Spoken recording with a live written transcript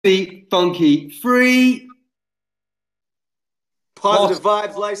Be funky free. Positive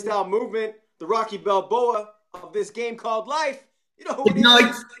vibes, lifestyle movement, the Rocky Balboa of this game called life. You know who it Ignite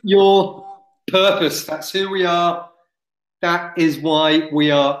is. your purpose. That's who we are. That is why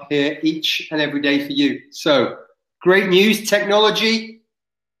we are here each and every day for you. So, great news. Technology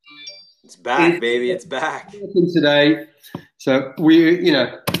It's back, is baby. It's back. working today. So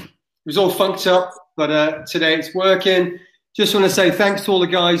it was all funked up, but today it's working. Just want to say thanks to all the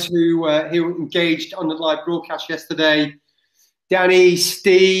guys who engaged on the live broadcast yesterday. Danny,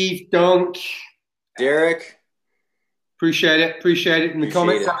 Steve, Dunk, Derek. Appreciate it. Appreciate it in the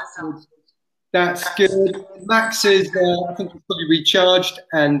comments. That's good. Max is, I think, he's fully recharged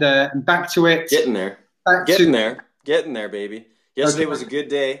and back to it. Getting there. Getting there, baby. Yesterday was a good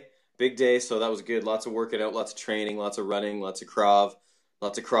day. Big day, so that was good. Lots of working out, lots of training, lots of running, lots of Krav,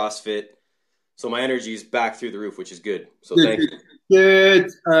 lots of CrossFit. So my energy is back through the roof, which is good. So thank you. Good.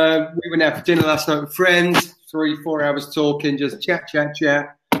 We went out for dinner last night with friends. 3-4 hours talking, just chat.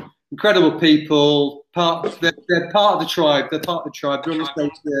 Incredible people. They're part of the tribe. They're part of the tribe. They're on the same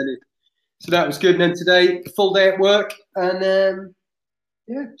journey. So that was good. And then today, full day at work, and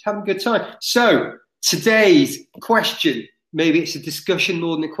having a good time. So today's question, maybe it's a discussion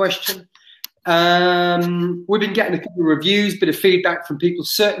more than a question. We've been getting a couple of reviews, bit of feedback from people,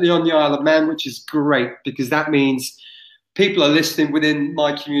 certainly on the Isle of Man, which is great because that means people are listening within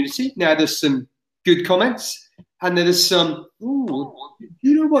my community. Now, there's some good comments, and there's some,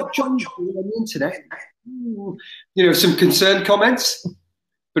 you know what John's doing on the internet? Some concerned comments.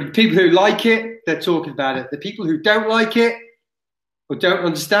 But the people who like it, they're talking about it. The people who don't like it or don't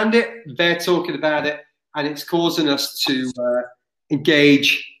understand it, they're talking about it, and it's causing us to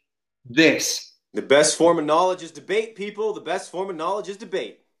engage this. The best form of knowledge is debate, people. The best form of knowledge is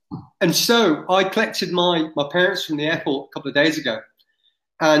debate. And so I collected my parents from the airport a couple of days ago,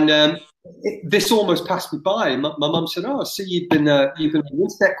 and this almost passed me by. My mum said, "Oh, I see you've been on the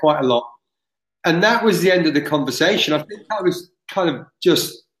internet quite a lot," and that was the end of the conversation. I think that was kind of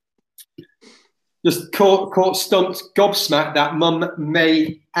just caught stumped, gobsmacked that mum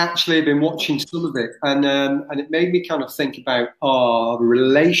may actually have been watching some of it, and it made me kind of think about our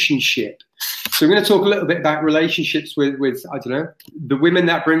relationship. So we're going to talk a little bit about relationships with I don't know, the women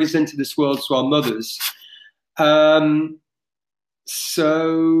that bring us into this world, so our mothers.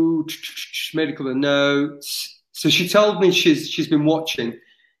 So made a couple of notes. So she told me she's been watching,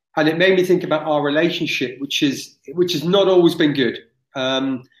 and it made me think about our relationship, which has not always been good.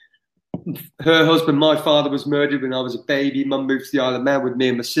 Her husband, my father, was murdered when I was a baby. Mum moved to the Isle of Man with me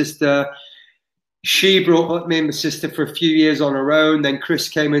and my sister. She brought up me and my sister for a few years on her own. Then Chris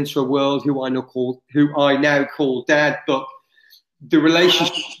came into a world who I now call Dad. But the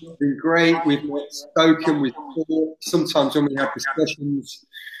relationship has been great. We've spoken, we've talked. Sometimes when we have discussions,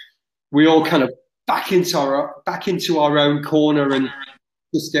 we all kind of back into our own corner and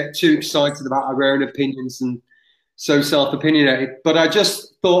just get too excited about our own opinions and so self-opinionated. But I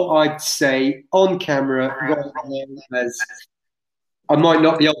just thought I'd say on camera, right now, as I might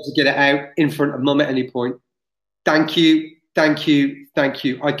not be able to get it out in front of mum at any point. Thank you. I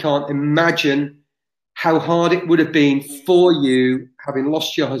can't imagine how hard it would have been for you, having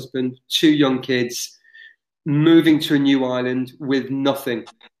lost your husband, 2 young kids, moving to a new island with nothing.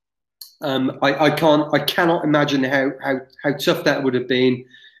 I cannot imagine how tough that would have been,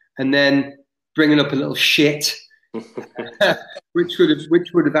 and then bringing up a little shit, which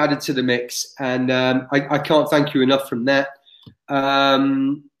would have added to the mix. And I can't thank you enough from that.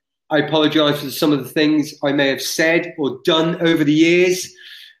 I apologise for some of the things I may have said or done over the years,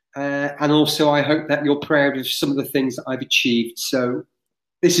 and also I hope that you're proud of some of the things that I've achieved. So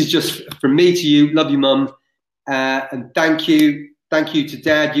this is just from me to you. Love you, Mum, and thank you. Thank you to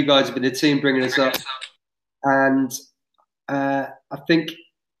Dad. You guys have been a team bringing us up. And I think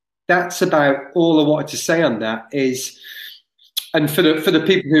that's about all I wanted to say on that is, and for the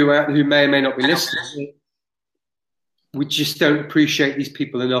people who may or may not be listening, we just don't appreciate these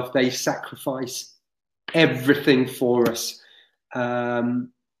people enough. They sacrifice everything for us. And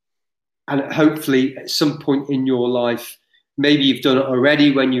hopefully at some point in your life, maybe you've done it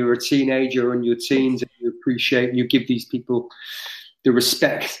already when you were a teenager or in your teens, and you appreciate and you give these people the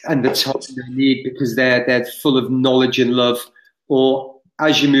respect and the time they need because they're full of knowledge and love. Or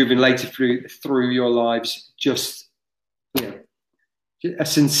as you're moving later through your lives, just a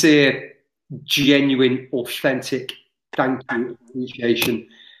sincere, genuine, authentic thank you, appreciation,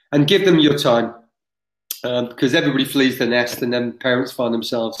 and give them your time because everybody flees the nest, and then parents find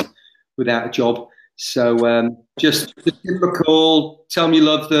themselves without a job. So just give them a call, tell them you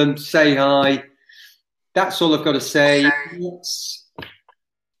love them, say hi. That's all I've got to say.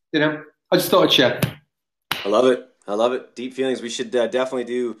 You know, I just thought I'd share. I love it. I love it. Deep feelings. We should definitely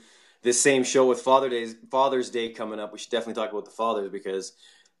do this same show with Father's Day coming up. We should definitely talk about the fathers because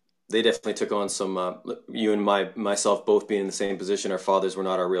they definitely took on some. You and myself both being in the same position. Our fathers were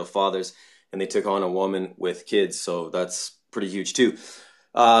not our real fathers, and they took on a woman with kids. So that's pretty huge too.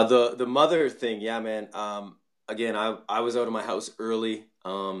 The mother thing, yeah, man. Again, I was out of my house early.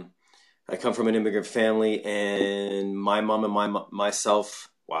 I come from an immigrant family, and my mom and myself.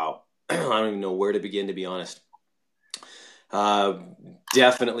 Wow, I don't even know where to begin, to be honest.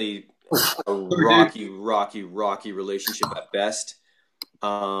 Definitely a rocky relationship at best.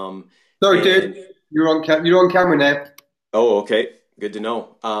 Sorry, dude, you're on camera now. Oh, okay, good to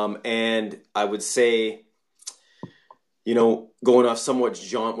know. And I would say, you know, going off somewhat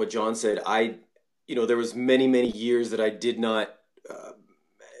what John said, there was many years that I did not.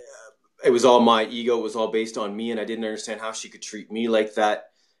 It was all my ego. It was all based on me, and I didn't understand how she could treat me like that.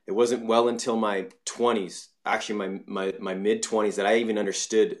 It wasn't well until my 20s, actually my mid-20s, that I even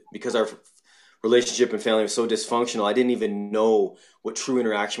understood, because our relationship and family was so dysfunctional. I didn't even know what true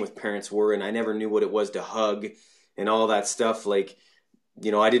interaction with parents were, and I never knew what it was to hug and all that stuff. Like,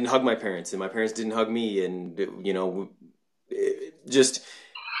 you know, I didn't hug my parents, and my parents didn't hug me, and, you know, just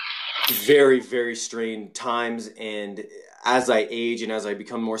very strained times. And as I age and as I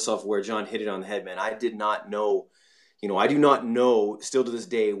become more self-aware, John hit it on the head, man. I did not know, you know, I do not know still to this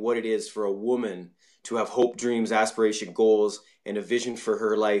day what it is for a woman to have hope, dreams, aspiration, goals, and a vision for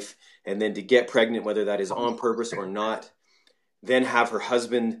her life, and then to get pregnant, whether that is on purpose or not, then have her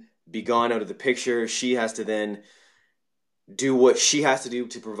husband be gone out of the picture. She has to then do what she has to do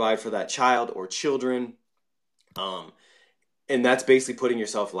to provide for that child or children. And that's basically putting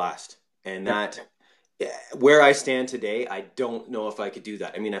yourself last. And that, where I stand today, I don't know if I could do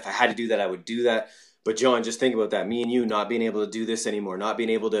that. I mean, if I had to do that, I would do that. But John, just think about that. Me and you not being able to do this anymore, not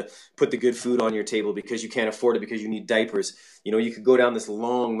being able to put the good food on your table because you can't afford it, because you need diapers. You know, you could go down this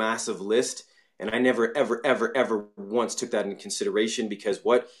long, massive list. And I never, ever once took that into consideration. Because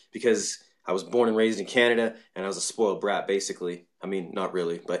what? Because I was born and raised in Canada, and I was a spoiled brat, basically. I mean, not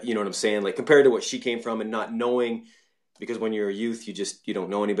really, but you know what I'm saying? Like, compared to what she came from, and not knowing, because when you're a youth, you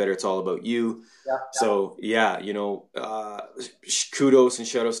don't know any better. It's all about you. Yeah. So yeah, you know, kudos and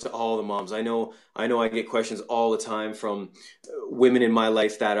shout outs to all the moms. I know I get questions all the time from women in my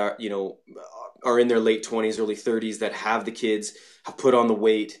life that are, you know, are in their late 20s, early 30s, that have the kids, have put on the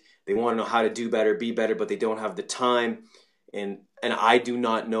weight. They want to know how to do better, be better, but they don't have the time. And I do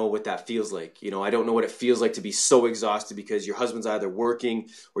not know what that feels like. You know, I don't know what it feels like to be so exhausted because your husband's either working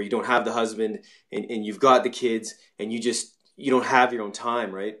or you don't have the husband, and you've got the kids, and you don't have your own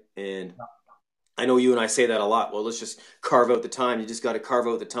time, right? And I know you and I say that a lot. Well, let's just carve out the time. You just got to carve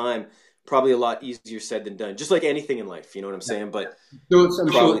out the time. Probably a lot easier said than done. Just like anything in life, you know what I'm saying? But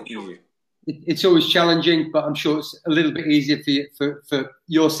it's always challenging, but I'm sure it's a little bit easier for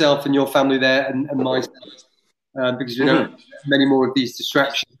yourself and your family there, and myself. Because we don't have many more of these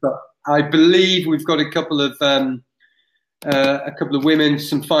distractions. But I believe we've got a couple of women,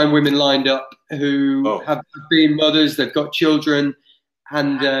 some fine women lined up who have been mothers. They've got children,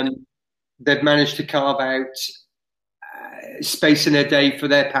 and they've managed to carve out space in their day for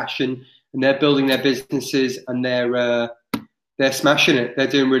their passion, and they're building their businesses, and they're smashing it. They're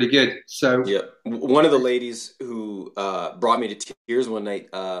doing really good. So yeah, one of the ladies who brought me to tears one night,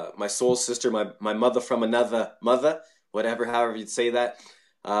 my soul sister, my mother from another mother, however you'd say that.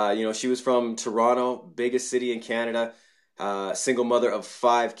 You know, she was from Toronto, biggest city in Canada, single mother of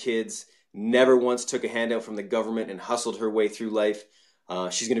 5 kids, never once took a handout from the government and hustled her way through life.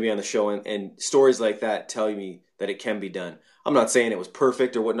 She's going to be on the show, and stories like that tell me that it can be done. I'm not saying it was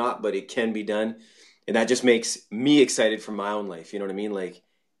perfect or whatnot, but it can be done. And that just makes me excited for my own life. You know what I mean? Like,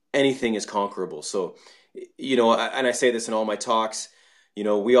 anything is conquerable. So, you know, and I say this in all my talks, you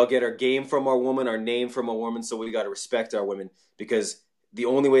know, we all get our game from our woman, our name from a woman. So we got to respect our women, because the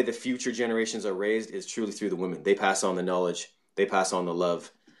only way the future generations are raised is truly through the women. They pass on the knowledge. They pass on the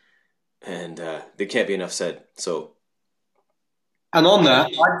love. And there can't be enough said. So. And on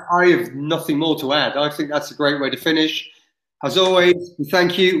that, I have nothing more to add. I think that's a great way to finish. As always, we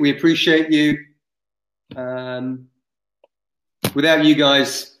thank you. We appreciate you. Without you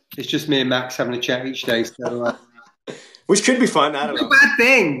guys, it's just me and Max having a chat each day. So, which could be fun. I don't know. It's a bad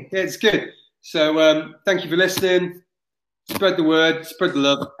thing. Yeah, it's good. So thank you for listening. Spread the word, spread the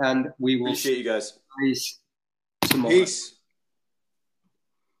love, and we will appreciate you guys. Peace. Peace.